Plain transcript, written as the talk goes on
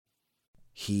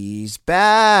He's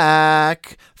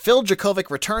back. Phil Jurkovec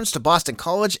returns to Boston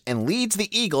College and leads the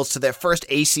Eagles to their first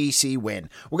ACC win.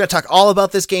 We're going to talk all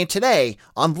about this game today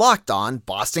on Locked On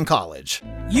Boston College.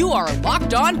 You are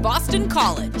Locked On Boston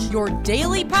College, your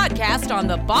daily podcast on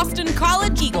the Boston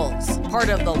College Eagles, part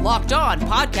of the Locked On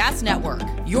Podcast Network,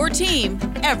 your team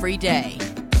every day.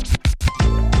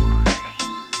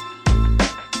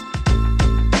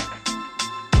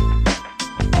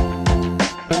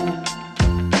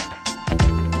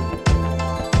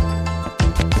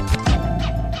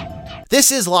 This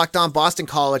is Locked On Boston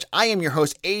College. I am your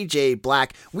host, AJ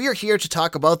Black. We are here to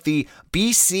talk about the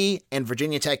BC and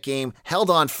Virginia Tech game held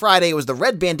on Friday. It was the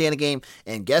red bandana game,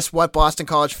 and guess what, Boston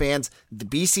College fans? The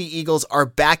BC Eagles are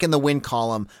back in the win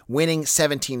column, winning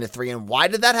 17-3. And why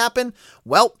did that happen?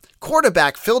 Well,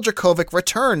 quarterback Phil Jurkovec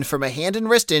returned from a hand and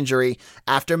wrist injury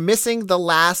after missing the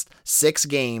last 6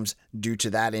 games due to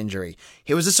that injury.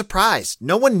 It was a surprise.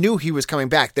 No one knew he was coming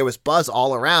back. There was buzz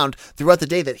all around throughout the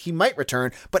day that he might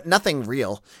return, but nothing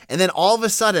real. And then all of a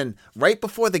sudden, right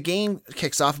before the game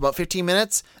kicks off, about 15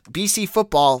 minutes, BC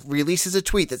football releases a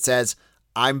tweet that says,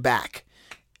 "I'm back."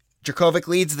 Jurkovec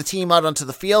leads the team out onto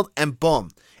the field, and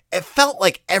boom. It felt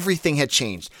like everything had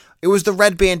changed. It was the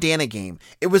red bandana game.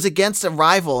 It was against a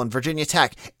rival in Virginia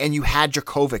Tech, and you had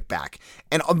Jurkovec back.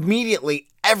 And immediately,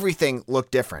 everything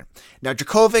looked different. Now,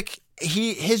 Jurkovec,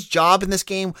 his job in this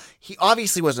game, he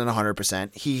obviously wasn't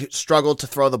 100%. He struggled to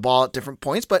throw the ball at different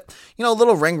points, but, a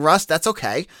little ring rust, that's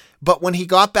okay. But when he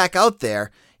got back out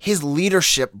there, his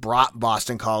leadership brought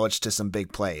Boston College to some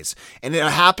big plays. And it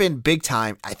happened big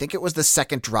time. I think it was the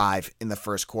second drive in the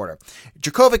first quarter.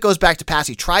 Jurkovec goes back to pass.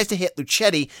 He tries to hit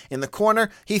Luchetti in the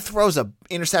corner. He throws an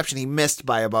interception he missed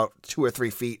by about 2 or 3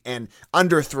 feet and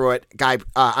underthrew it. Guy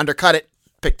undercut it,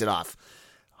 picked it off.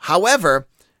 However,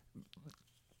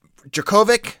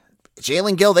 Jurkovec,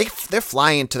 Jalen Gill, they're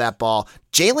flying to that ball.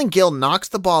 Jalen Gill knocks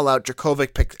the ball out.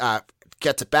 Jurkovec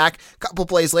gets it back. A couple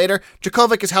plays later,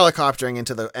 Jurkovec is helicoptering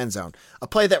into the end zone. A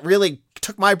play that really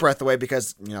took my breath away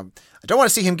because, I don't want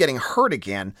to see him getting hurt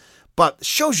again, but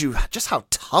shows you just how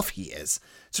tough he is.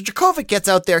 So Jurkovec gets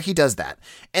out there, he does that.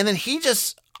 And then he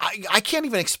just, I can't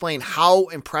even explain how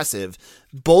impressive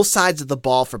both sides of the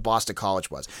ball for Boston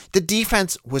College was. The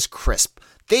defense was crisp.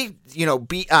 They,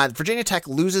 Virginia Tech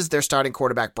loses their starting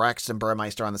quarterback, Braxton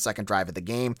Burmeister, on the second drive of the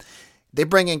game. They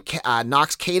bring in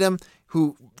Knox Kadum,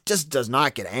 who just does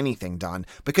not get anything done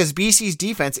because BC's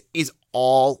defense is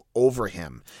all over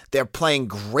him. They're playing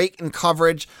great in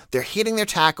coverage. They're hitting their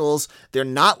tackles. They're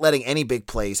not letting any big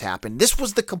plays happen. This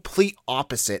was the complete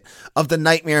opposite of the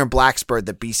nightmare in Blacksburg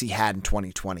that BC had in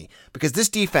 2020 because this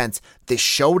defense, they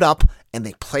showed up and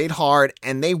they played hard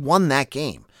and they won that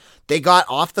game. They got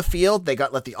off the field,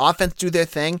 let the offense do their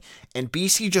thing, and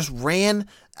BC just ran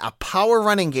a power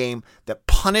running game that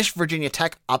punished Virginia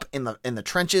Tech up in the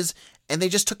trenches, and they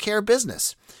just took care of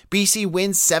business. BC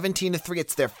wins 17-3.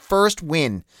 It's their first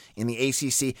win in the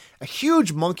ACC. A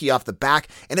huge monkey off the back,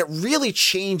 and it really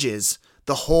changes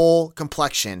the whole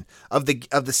complexion of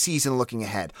the season looking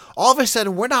ahead. All of a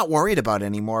sudden, we're not worried about it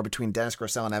anymore between Dennis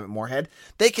Grosel and Evan Moorhead.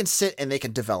 They can sit and they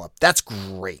can develop. That's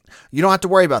great. You don't have to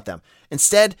worry about them.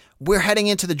 Instead, we're heading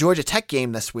into the Georgia Tech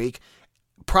game this week,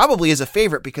 probably as a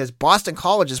favorite because Boston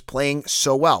College is playing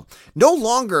so well. No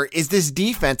longer is this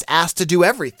defense asked to do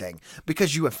everything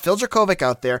because you have Phil Jurkovec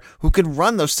out there who can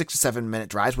run those 6 to 7 minute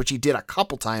drives, which he did a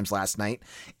couple times last night,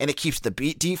 and it keeps the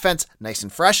defense nice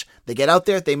and fresh. They get out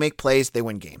there, they make plays, they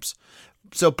win games.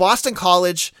 So Boston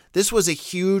College, this was a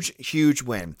huge, huge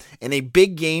win and a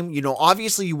big game.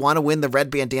 Obviously you want to win the red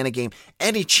bandana game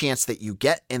any chance that you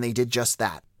get, and they did just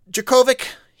that. Jurkovec,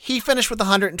 he finished with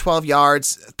 112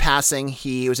 yards passing.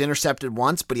 He was intercepted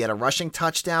once, but he had a rushing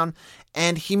touchdown,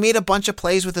 and he made a bunch of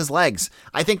plays with his legs.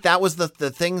 I think that was the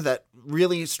thing that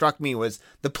really struck me was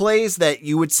the plays that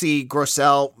you would see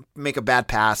Grosel make a bad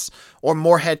pass or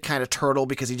Moorhead kind of turtle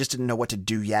because he just didn't know what to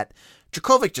do yet.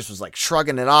 Jurkovec just was like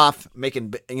shrugging it off,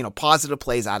 making, positive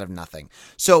plays out of nothing.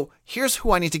 So here's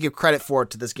who I need to give credit for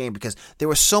to this game because there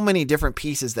were so many different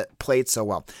pieces that played so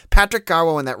well. Patrick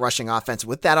Garwo in that rushing offense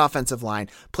with that offensive line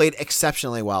played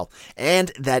exceptionally well.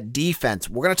 And that defense,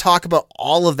 we're going to talk about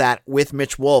all of that with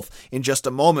Mitch Wolf in just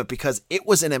a moment because it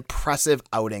was an impressive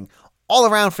outing all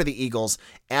around for the Eagles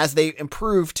as they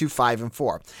improved to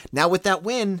 5-4. Now with that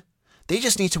win, they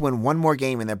just need to win one more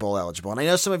game and they're bowl eligible. And I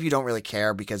know some of you don't really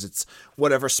care because it's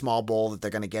whatever small bowl that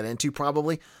they're going to get into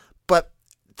probably. But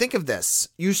think of this.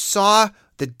 You saw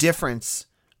the difference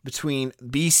between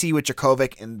BC with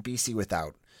Jurkovec and BC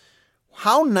without.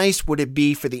 How nice would it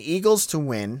be for the Eagles to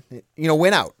win,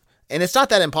 win out? And it's not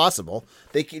that impossible.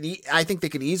 I think they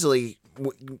could easily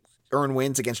earn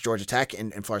wins against Georgia Tech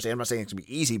and Florida State. I'm not saying it's going to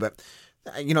be easy, but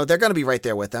they're going to be right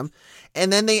there with them.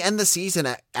 And then they end the season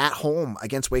at home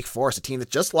against Wake Forest, a team that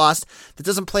just lost, that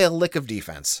doesn't play a lick of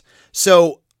defense.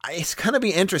 So it's going to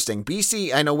be interesting.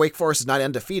 BC, I know Wake Forest is not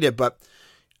undefeated, but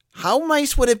how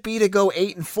nice would it be to go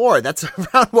 8-4? That's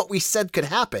around what we said could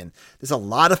happen. There's a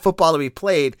lot of football to be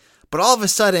played, but all of a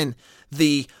sudden,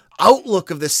 the outlook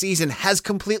of the season has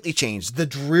completely changed. The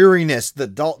dreariness, the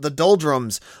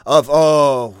doldrums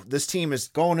of, this team is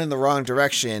going in the wrong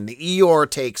direction. The Eeyore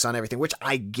takes on everything, which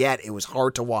I get. It was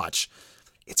hard to watch.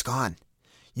 It's gone.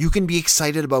 You can be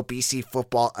excited about BC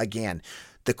football again.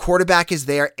 The quarterback is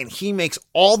there, and he makes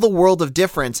all the world of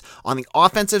difference on the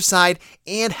offensive side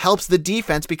and helps the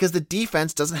defense because the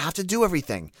defense doesn't have to do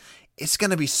everything. It's going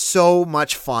to be so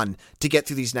much fun to get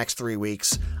through these next 3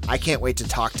 weeks. I can't wait to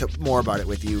talk more about it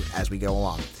with you as we go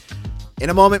along.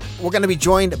 In a moment, we're going to be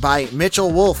joined by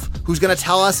Mitchell Wolf, who's going to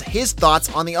tell us his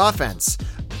thoughts on the offense.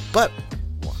 But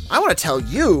I want to tell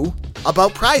you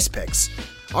about Prize Picks.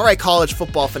 All right, college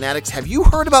football fanatics, have you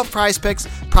heard about Prize Picks?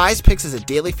 Prize Picks is a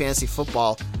daily fantasy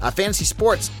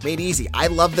sports made easy. I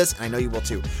love this, and I know you will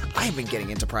too. I've been getting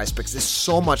into Prize Picks. It's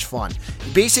so much fun.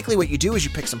 Basically, what you do is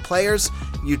you pick some players,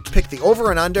 you pick the over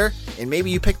and under, and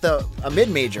maybe you pick a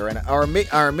mid-major or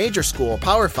a major school,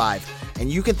 Power 5,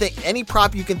 and you can think any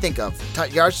prop you can think of,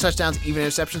 yards, touchdowns, even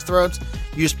interceptions, throws.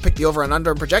 You just pick the over and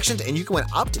under projections, and you can win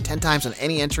up to 10 times on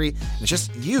any entry. And it's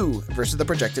just you versus the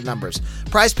projected numbers.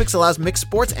 Prize Picks allows mixed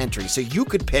sports entry, so you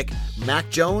could pick Mac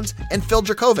Jones and Phil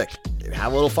Dracovic.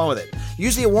 Have a little fun with it.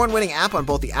 Use the award-winning app on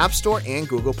both the App Store and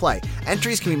Google Play.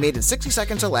 Entries can be made in 60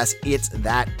 seconds or less. It's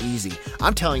that easy.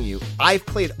 I'm telling you, I've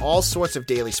played all sorts of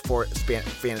daily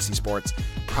fantasy sports.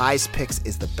 Prize Picks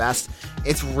is the best.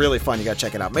 It's really fun. You got to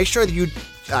check it out. Make sure that you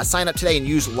sign up today and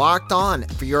use Locked On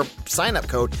for your sign-up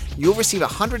code. You'll receive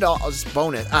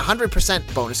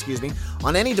 $100% bonus,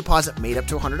 on any deposit made up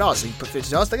to $100. So you put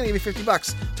 $50, they're going to give you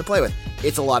 $50 to play with.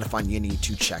 It's a lot of fun. You need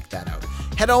to check that out.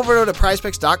 Head over to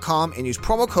prizepicks.com and use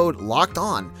promo code Locked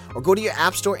On, or go to your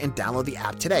app store and download the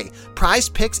app today. Prize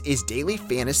Picks is daily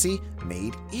fantasy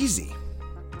made easy.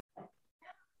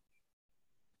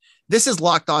 This is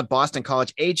Locked On Boston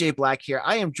College. AJ Black here.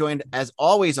 I am joined, as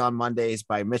always, on Mondays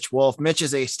by Mitch Wolf. Mitch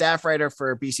is a staff writer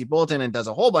for BC Bulletin and does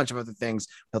a whole bunch of other things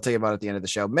he'll tell you about at the end of the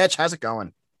show. Mitch, how's it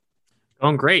going?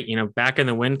 Going great. Back in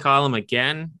the win column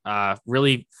again.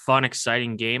 Really fun,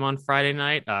 exciting game on Friday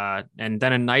night. And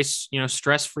then a nice,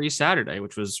 stress-free Saturday,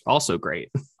 which was also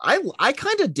great. I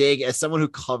kind of dig, as someone who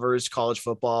covers college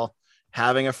football,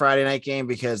 having a Friday night game,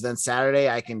 because then Saturday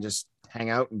I can just hang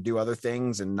out and do other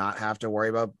things and not have to worry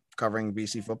about covering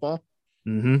BC football.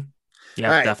 Mm-hmm. Yeah,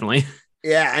 right. Definitely.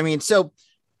 Yeah. I mean, so,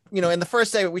 in the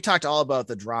first day, we talked all about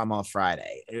the drama of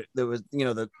Friday. There was,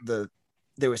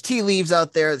 there was tea leaves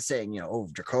out there saying,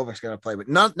 Drakovic's going to play, but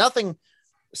nothing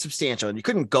substantial. And you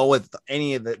couldn't go with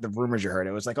any of the rumors you heard.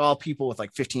 It was like all people with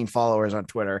like 15 followers on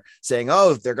Twitter saying,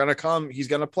 oh, they're going to come, he's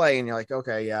going to play. And you're like,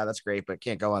 okay, yeah, that's great, but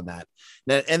can't go on that.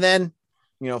 And then,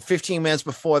 15 minutes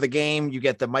before the game, you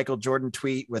get the Michael Jordan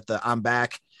tweet with the I'm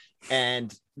back,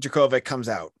 and Dracovic comes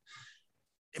out.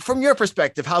 From your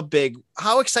perspective,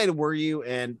 how excited were you,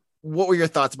 and what were your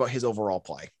thoughts about his overall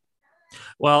play?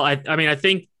 Well, I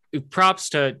think props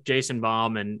to Jason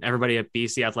Baum and everybody at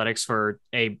BC Athletics for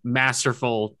a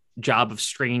masterful job of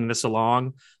stringing this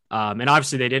along. And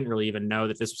obviously they didn't really even know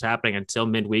that this was happening until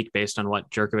midweek based on what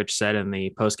Jurkovec said in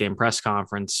the post-game press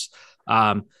conference.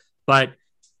 But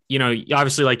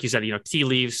obviously, like you said, tea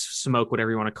leaves, smoke,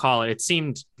 whatever you want to call it. It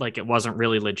seemed like it wasn't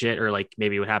really legit, or like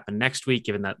maybe it would happen next week,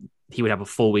 given that he would have a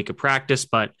full week of practice.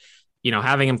 But,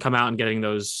 having him come out and getting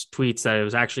those tweets that it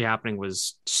was actually happening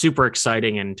was super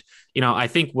exciting. And, I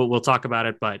think we'll talk about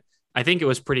it, but I think it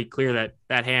was pretty clear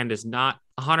that hand is not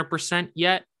 100%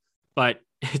 yet, but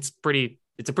it's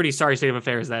a pretty sorry state of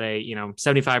affairs that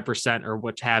 75% or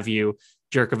what have you,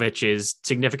 Jurkovec is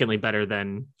significantly better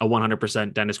than a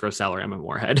 100% Dennis Grosel or Emma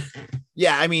Moorhead.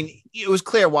 Yeah, I mean, it was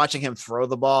clear watching him throw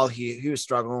the ball. He was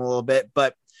struggling a little bit,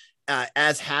 but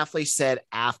as Hafley said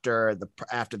after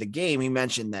the game, he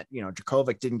mentioned that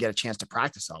Dracovic didn't get a chance to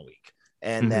practice all week,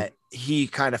 and that he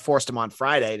kind of forced him on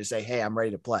Friday to say, "Hey, I'm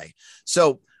ready to play."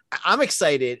 So I'm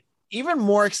excited. Even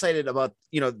more excited about,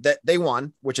 that they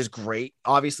won, which is great.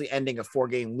 Obviously ending a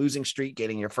 4-game losing streak,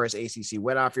 getting your first ACC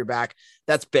win off your back.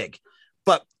 That's big.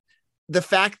 But the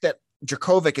fact that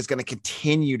Dracovic is going to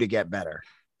continue to get better,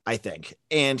 I think,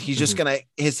 and he's just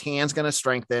his hand's going to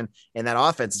strengthen, and that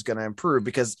offense is going to improve,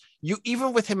 because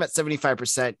even with him at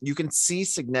 75%, you can see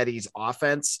Cignetti's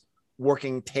offense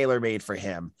working tailor-made for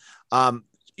him.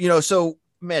 So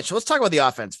Mitch, let's talk about the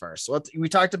offense first. We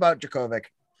talked about Dracovic.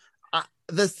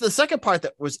 The second part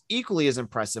that was equally as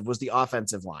impressive was the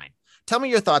offensive line. Tell me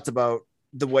your thoughts about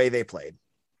the way they played.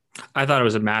 I thought it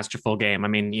was a masterful game. I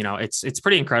mean, it's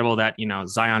pretty incredible that,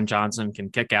 Zion Johnson can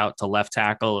kick out to left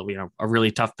tackle, a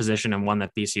really tough position and one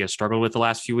that BC has struggled with the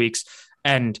last few weeks.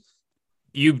 And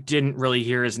you didn't really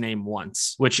hear his name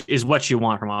once, which is what you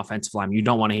want from offensive line. You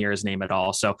don't want to hear his name at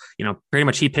all. So, pretty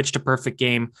much he pitched a perfect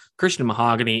game. Christian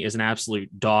Mahogany is an absolute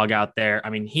dog out there. I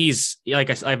mean, he's, like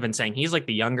I've been saying, he's like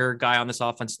the younger guy on this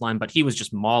offensive line, but he was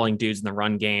just mauling dudes in the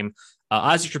run game.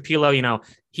 Ozzy Trapilo,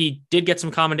 he did get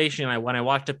some commendation. And when I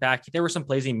watched it back, there were some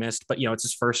plays he missed, but, it's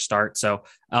his first start. So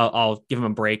I'll give him a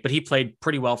break. But he played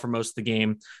pretty well for most of the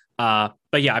game. But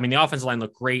yeah, I mean, the offensive line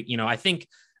looked great. I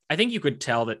think you could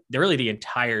tell that really the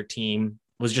entire team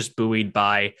was just buoyed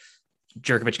by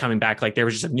Jurkovec coming back. Like there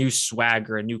was just a new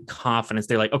swagger, a new confidence.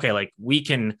 They're like, okay, like we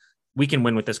can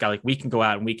win with this guy. Like we can go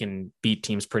out and we can beat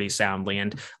teams pretty soundly.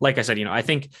 And like I said, I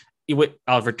think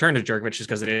I'll return to Jurkovec just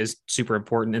because it is super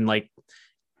important. And like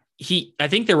I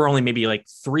think there were only maybe like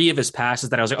 3 of his passes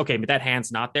that I was like, okay, but that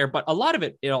hand's not there. But a lot of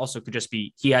it also could just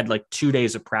be, he had like 2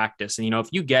 days of practice. And, if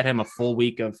you get him a full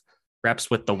week of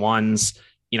reps with the ones,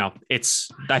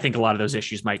 I think a lot of those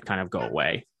issues might kind of go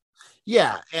away.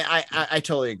 Yeah, I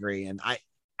totally agree. And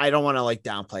I don't want to like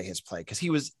downplay his play because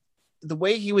the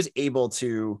way he was able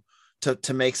to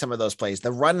make some of those plays.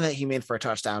 The run that he made for a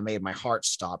touchdown made my heart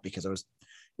stop because it was,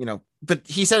 but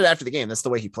he said it after the game. That's the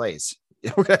way he plays.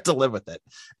 We're gonna have to live with it.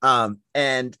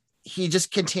 And he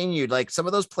just continued like some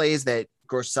of those plays that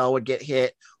Grosel would get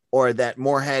hit or that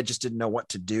Moorhead just didn't know what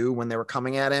to do when they were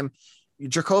coming at him.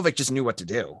 Jurkovec just knew what to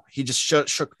do. He just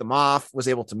shook them off, was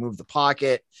able to move the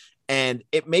pocket, and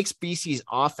it makes BC's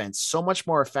offense so much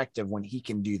more effective when he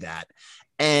can do that.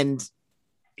 And,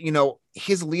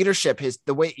 his leadership,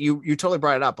 the way you totally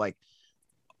brought it up, like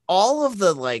all of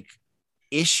the like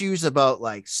issues about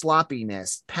like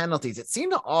sloppiness, penalties, it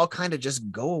seemed to all kind of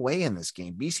just go away in this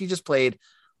game. BC just played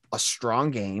a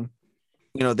strong game.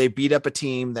 They beat up a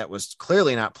team that was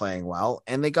clearly not playing well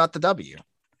and they got the W.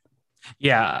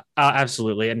 Yeah,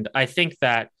 absolutely. And I think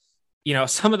that,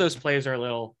 some of those plays are a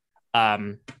little,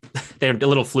 they're a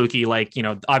little fluky, like,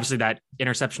 obviously that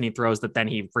interception he throws that then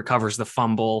he recovers the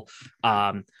fumble.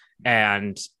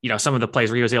 And, some of the plays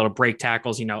where he was able to break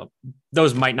tackles,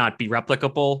 those might not be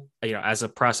replicable, as a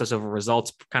process over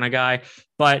results kind of guy.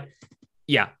 But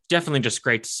yeah, definitely just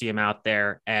great to see him out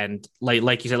there. And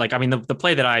like you said, like, I mean, the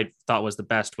play that I thought was the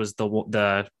best was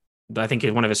I think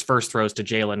one of his first throws to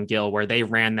Jalen Gill, where they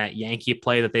ran that Yankee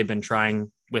play that they've been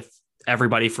trying with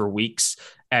everybody for weeks.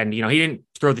 And, he didn't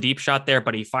throw the deep shot there,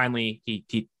 but he finally,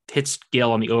 he hits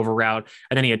Gill on the over route.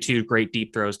 And then he had 2 great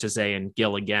deep throws to Zay and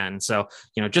Gill again. So,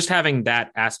 just having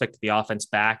that aspect of the offense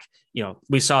back,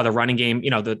 we saw the running game,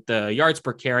 the yards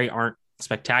per carry aren't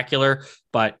spectacular,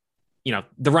 but,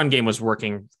 the run game was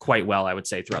working quite well, I would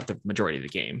say, throughout the majority of the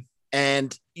game.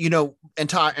 And, in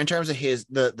terms of his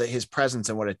presence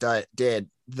and what it did,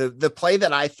 the play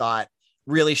that I thought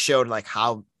really showed like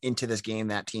how into this game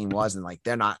that team was. And like,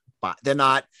 they're not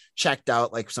checked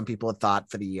out like some people had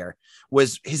thought for the year,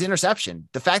 was his interception.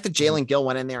 The fact that Jalen Gill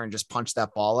went in there and just punched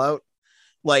that ball out.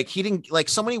 Like he didn't, like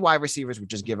so many wide receivers would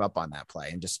just give up on that play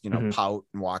and just, pout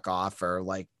and walk off or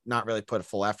like not really put a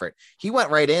full effort. He went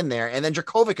right in there and then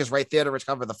Jurkovec is right there to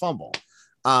recover the fumble.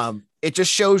 It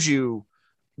just shows you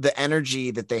the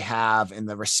energy that they have and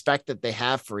the respect that they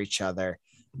have for each other,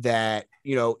 that,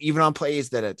 even on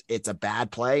plays that it's a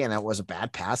bad play and that was a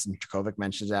bad pass. And Jurkovec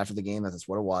mentioned it after the game, that that's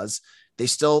what it was. They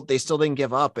still didn't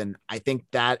give up. And I think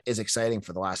that is exciting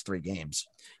for the last 3 games.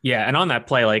 Yeah. And on that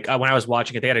play, like when I was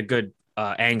watching it, they had a good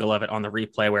angle of it on the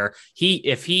replay where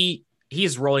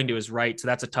he's rolling to his right. So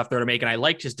that's a tough throw to make. And I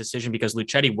liked his decision because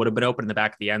Luchetti would have been open in the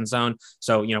back of the end zone.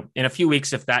 So, in a few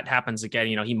weeks, if that happens again,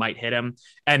 he might hit him.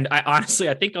 And I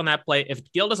think on that play, if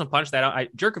Gill doesn't punch that out,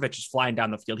 Jurkovec is flying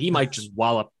down the field. He might just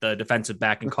wallop the defensive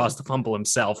back and cause the fumble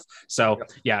himself. So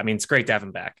yeah, I mean, it's great to have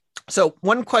him back. So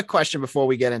one quick question before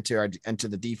we get into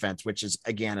the defense, which is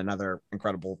again, another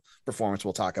incredible performance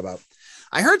we'll talk about.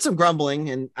 I heard some grumbling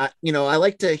and I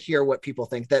like to hear what people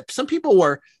think, that some people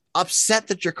were upset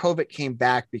that Jurkovec came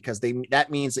back because that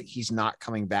means that he's not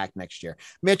coming back next year.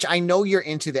 Mitch, I know you're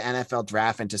into the NFL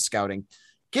draft, into scouting.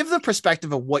 Give the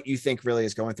perspective of what you think really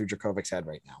is going through Jurkovec's head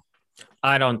right now.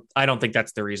 I don't think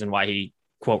that's the reason why he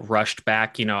quote rushed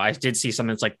back. I did see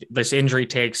something that's like this injury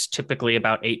takes typically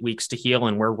about 8 weeks to heal.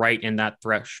 And we're right in that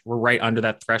we're right under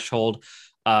that threshold.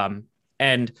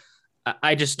 And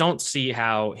I just don't see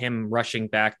how him rushing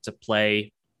back to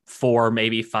play 4,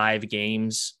 maybe 5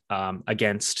 games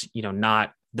against,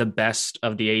 not the best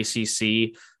of the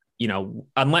ACC,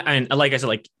 unless, and like I said,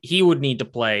 like he would need to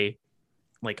play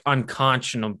like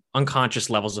unconscious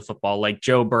levels of football, like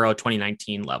Joe Burrow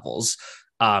 2019 levels,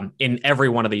 in every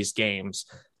one of these games,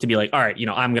 to be like, all right,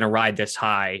 I'm going to ride this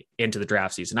high into the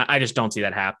draft season. I just don't see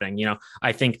that happening.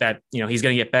 I think that, he's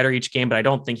going to get better each game, but I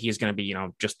don't think he's going to be,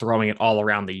 just throwing it all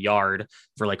around the yard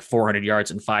for like 400 yards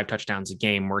and 5 touchdowns a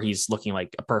game where he's looking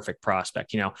like a perfect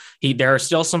prospect. There are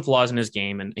still some flaws in his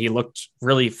game, and he looked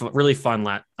really, really fun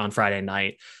on Friday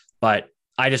night, but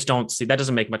I just don't see, that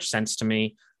doesn't make much sense to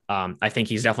me. I think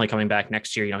he's definitely coming back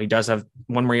next year. He does have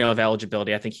one more year of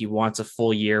eligibility. I think he wants a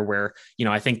full year where,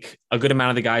 I think a good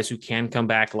amount of the guys who can come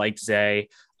back, like Zay,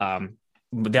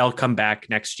 they'll come back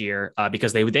next year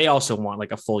because they also want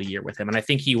like a full year with him. And I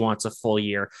think he wants a full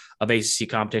year of ACC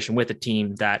competition with a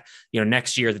team that,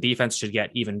 next year the defense should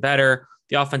get even better.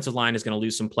 The offensive line is going to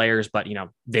lose some players, but,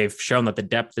 they've shown that the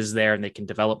depth is there and they can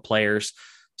develop players.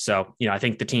 So, I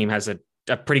think the team has a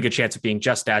pretty good chance of being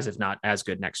just as, if not as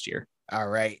good next year. All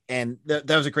right. And that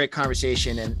was a great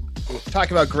conversation. And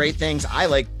talking about great things, I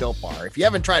like Built Bar. If you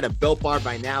haven't tried a Built Bar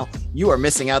by now, you are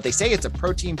missing out. They say it's a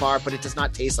protein bar, but it does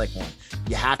not taste like one.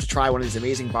 You have to try one of these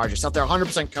amazing bars yourself. They're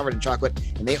 100% covered in chocolate,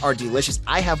 and they are delicious.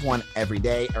 I have one every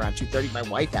day around 2:30. My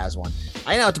wife has one.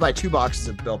 I now have to buy 2 boxes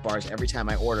of Built Bars every time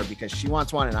I order because she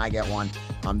wants one and I get one.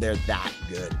 They're that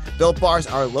good. Built Bars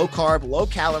are low carb, low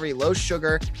calorie, low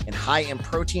sugar, and high in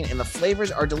protein, and the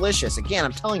flavors are delicious. Again,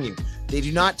 I'm telling you, they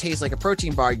do not taste like a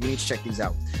protein bar. You need to check these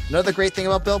out. Another great thing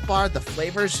about Built Bar, the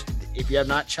flavors. If you have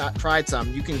not tried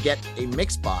some, you can get a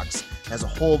mix box that has a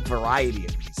whole variety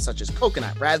of these, such as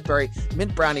coconut, raspberry,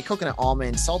 mint brownie, coconut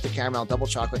almond, salted caramel, double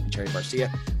chocolate, and cherry barcia.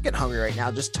 I'm getting hungry right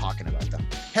now just talking about them.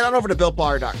 Head on over to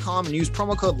BuiltBar.com and use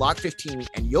promo code LOCK15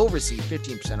 and you'll receive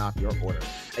 15% off your order.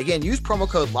 Again, use promo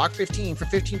code LOCK15 for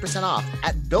 15% off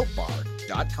at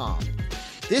BuiltBar.com.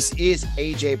 This is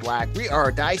AJ Black. We are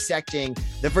dissecting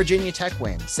the Virginia Tech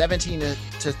win.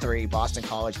 17-3, Boston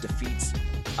College defeats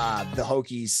the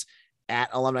Hokies at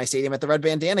Alumni Stadium at the Red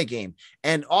Bandana game.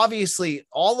 And obviously,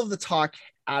 all of the talk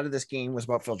out of this game was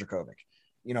about Phil Dracovic.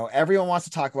 Everyone wants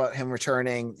to talk about him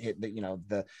returning,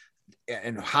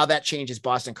 and how that changes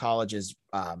Boston College's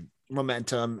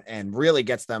momentum and really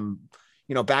gets them,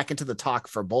 back into the talk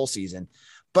for bowl season.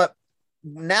 But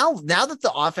now that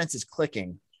the offense is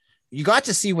clicking, you got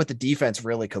to see what the defense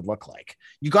really could look like.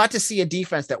 You got to see a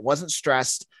defense that wasn't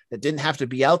stressed, that didn't have to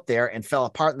be out there and fell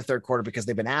apart in the third quarter because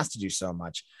they've been asked to do so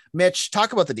much. Mitch,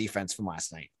 talk about the defense from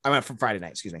from Friday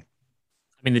night, excuse me.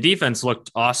 I mean, the defense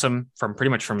looked awesome from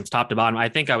top to bottom. I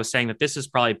think I was saying that this is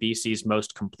probably BC's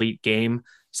most complete game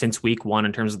since week 1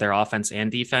 in terms of their offense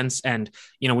and defense. And,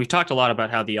 we've talked a lot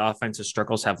about how the offensive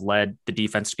struggles have led the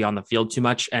defense to be on the field too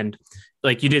much. And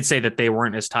like you did say that they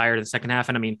weren't as tired in the second half.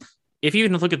 And I mean, if you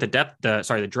even look at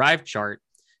the drive chart,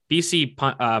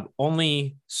 BC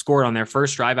only scored on their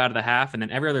first drive out of the half, and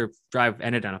then every other drive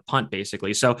ended on a punt,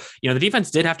 basically. So, the defense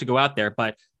did have to go out there,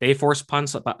 but they forced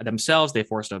punts themselves. They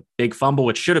forced a big fumble,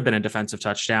 which should have been a defensive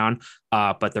touchdown,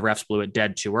 but the refs blew it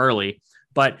dead too early.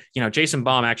 But, Jason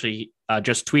Baum actually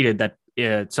just tweeted that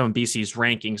some of BC's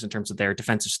rankings in terms of their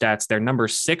defensive stats, they're number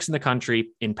 6 in the country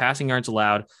in passing yards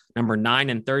allowed, number 9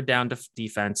 in third down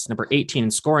defense, number 18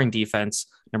 in scoring defense,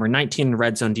 number 19 in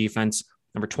red zone defense,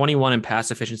 number 21 in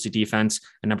pass efficiency defense,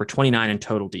 and number 29 in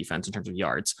total defense in terms of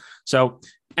yards. So,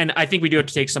 and I think we do have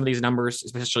to take some of these numbers,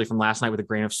 especially from last night, with a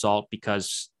grain of salt,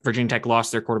 because Virginia Tech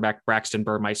lost their quarterback, Braxton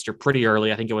Burmeister, pretty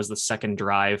early. I think it was the second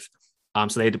drive.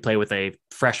 So they had to play with a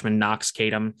freshman, Knox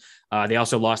Kadum. They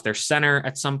also lost their center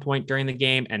at some point during the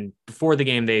game. And before the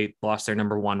game, they lost their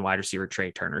number 1 wide receiver,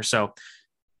 Trey Turner. So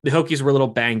the Hokies were a little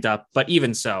banged up, but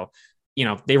even so,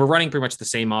 they were running pretty much the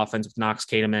same offense with Knox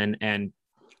Kadum and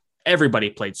everybody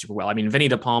played super well. I mean, Vinny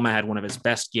DePalma had one of his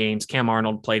best games. Cam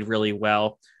Arnold played really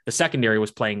well. The secondary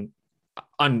was playing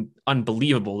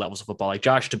unbelievable levels of football. Like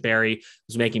Josh DeBerry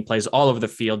was making plays all over the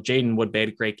field. Jaden Woodbay had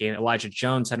a great game. Elijah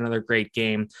Jones had another great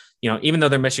game. Even though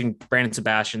they're missing Brandon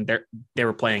Sebastian, they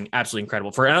were playing absolutely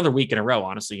incredible for another week in a row.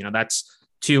 Honestly, that's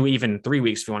 2, even 3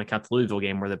 weeks if you want to count the Louisville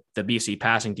game, where the BC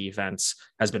passing defense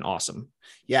has been awesome.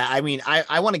 Yeah, I mean,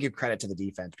 I want to give credit to the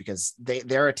defense because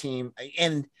they're a team,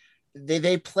 and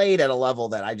they played at a level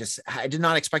that I did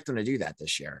not expect them to do that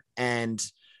this year. And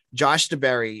Josh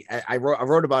DeBerry, I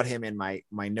wrote about him in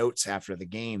my notes after the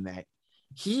game, that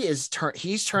he's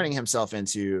turning himself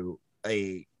into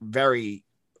a very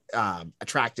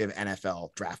attractive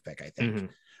NFL draft pick. I think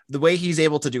the way he's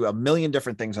able to do a million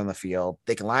different things on the field,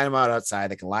 they can line him out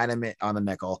outside, they can line him on the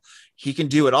nickel. He can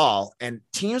do it all. And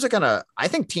teams are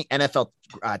NFL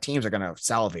teams are going to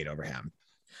salivate over him.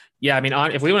 Yeah, I mean,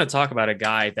 if we want to talk about a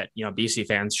guy that, BC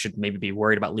fans should maybe be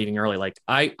worried about leaving early, like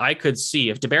I could see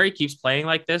if DeBerry keeps playing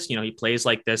like this, he plays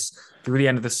like this through the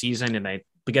end of the season, and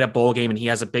get a bowl game and he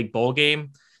has a big bowl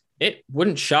game, it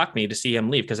wouldn't shock me to see him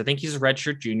leave, because I think he's a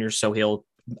redshirt junior, so he'll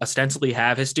ostensibly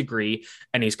have his degree,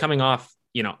 and he's coming off,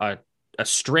 a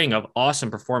string of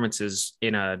awesome performances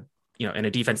in a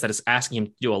defense that is asking him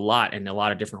to do a lot in a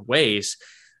lot of different ways.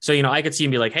 So, I could see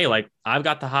him be like, hey, like, I've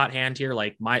got the hot hand here.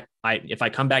 Like, if I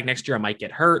come back next year, I might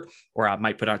get hurt, or I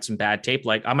might put out some bad tape.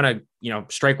 Like, I'm going to,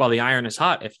 strike while the iron is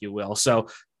hot, if you will. So,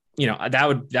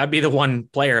 that'd be the one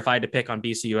player, if I had to pick on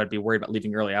BCU, I'd be worried about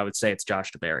leaving early. I would say it's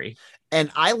Josh DeBerry. And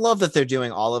I love that they're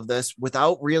doing all of this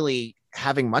without really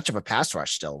having much of a pass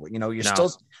rush still.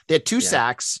 They had 2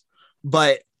 sacks,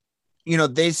 but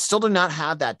they still do not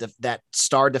have that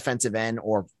star defensive end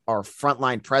or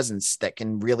frontline presence that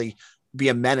can really be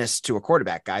a menace to a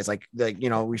quarterback. Guys like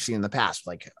we've seen in the past,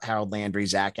 like Harold Landry,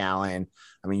 Zach Allen.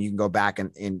 I mean, you can go back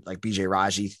in like BJ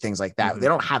Raji, things like that. They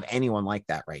don't have anyone like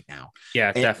that right now.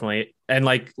 Yeah, definitely. And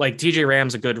like TJ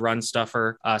Ram's a good run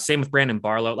stuffer. Same with Brandon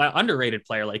Barlow, underrated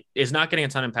player, like is not getting a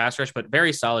ton in pass rush, but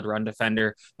very solid run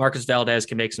defender. Marcus Valdez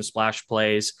can make some splash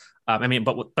plays.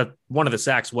 But one of the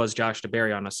sacks was Josh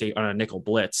DeBerry on a nickel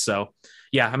blitz. So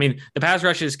yeah, I mean, the pass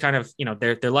rush is kind of,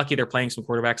 they're lucky they're playing some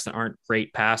quarterbacks that aren't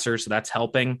great passers, so that's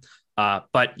helping.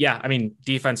 But yeah, I mean,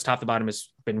 defense top to bottom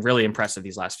has been really impressive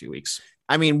these last few weeks.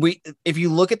 I mean, if you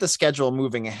look at the schedule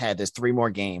moving ahead, there's 3 more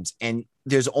games, and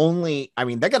they're going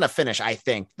to finish, I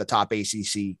think, the top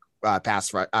ACC pass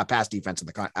defense in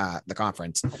the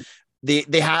conference.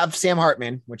 They have Sam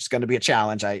Hartman, which is going to be a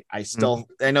challenge. I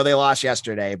know they lost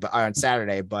yesterday, but on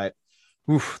Saturday, but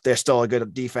they're still a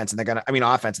good defense, and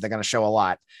offense, and they're going to show a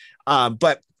lot.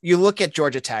 But you look at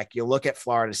Georgia Tech, you look at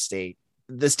Florida State,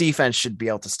 this defense should be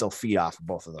able to still feed off of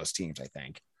both of those teams, I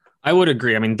think. I would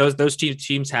agree. I mean, those 2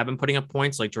 teams have been putting up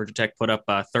points. Like Georgia Tech put up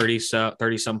 30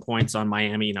 some points on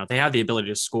Miami. They have the ability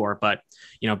to score, but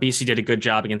BC did a good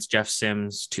job against Jeff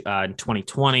Sims in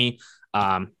 2020.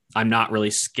 I'm not really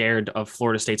scared of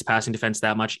Florida State's passing defense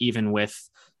that much, even with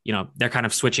they're kind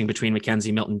of switching between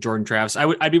McKenzie Milton, Jordan Travis.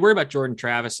 I'd be worried about Jordan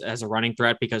Travis as a running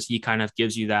threat, because he kind of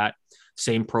gives you that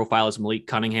same profile as Malik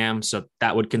Cunningham, so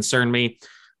that would concern me.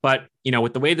 But,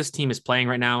 with the way this team is playing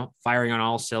right now, firing on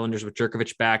all cylinders with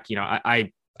Jurkovich back,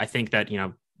 I think that,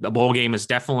 the bowl game is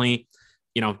definitely,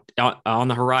 on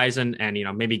the horizon, and,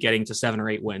 maybe getting to 7 or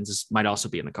 8 wins might also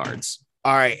be in the cards.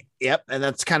 All right. Yep. And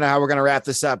that's kind of how we're going to wrap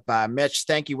this up. Mitch,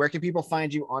 thank you. Where can people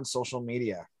find you on social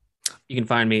media? You can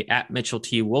find me at Mitchell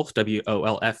T. Wolfe,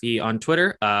 WOLFE on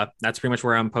Twitter. That's pretty much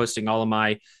where I'm posting all of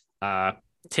my,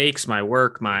 takes, my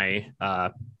work, my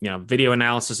video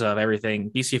analysis of everything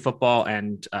BC football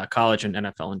and college and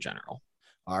NFL in general.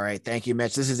 All right. Thank you,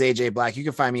 Mitch. This is AJ Black. You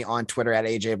can find me on Twitter at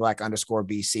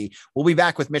AJ_BC. We'll be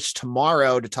back with Mitch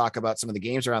tomorrow to talk about some of the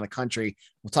games around the country.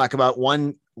 We'll talk about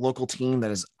one local team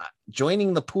that is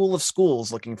joining the pool of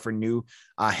schools looking for new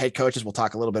head coaches. We'll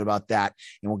talk a little bit about that,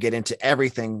 and we'll get into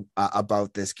everything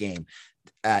about this game.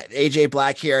 AJ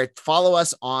Black here. Follow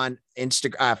us on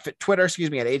Twitter, at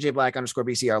AJ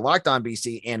Black_BC or Locked On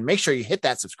BC, and make sure you hit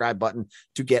that subscribe button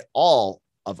to get all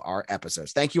of our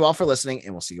episodes. Thank you all for listening,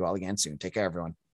 and we'll see you all again soon. Take care, everyone.